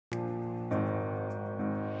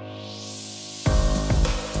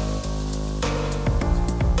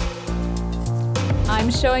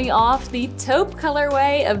I'm showing off the taupe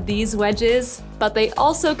colorway of these wedges, but they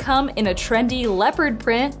also come in a trendy leopard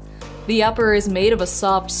print. The upper is made of a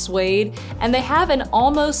soft suede, and they have an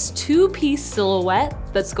almost two-piece silhouette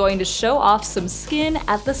that's going to show off some skin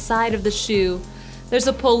at the side of the shoe. There's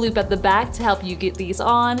a pull loop at the back to help you get these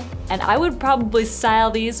on, and I would probably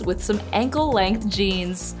style these with some ankle-length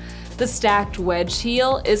jeans. The stacked wedge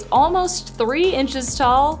heel is almost 3 inches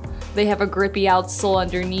tall. They have a grippy outsole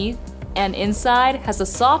underneath, and inside has a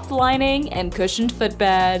soft lining and cushioned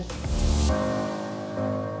footbed.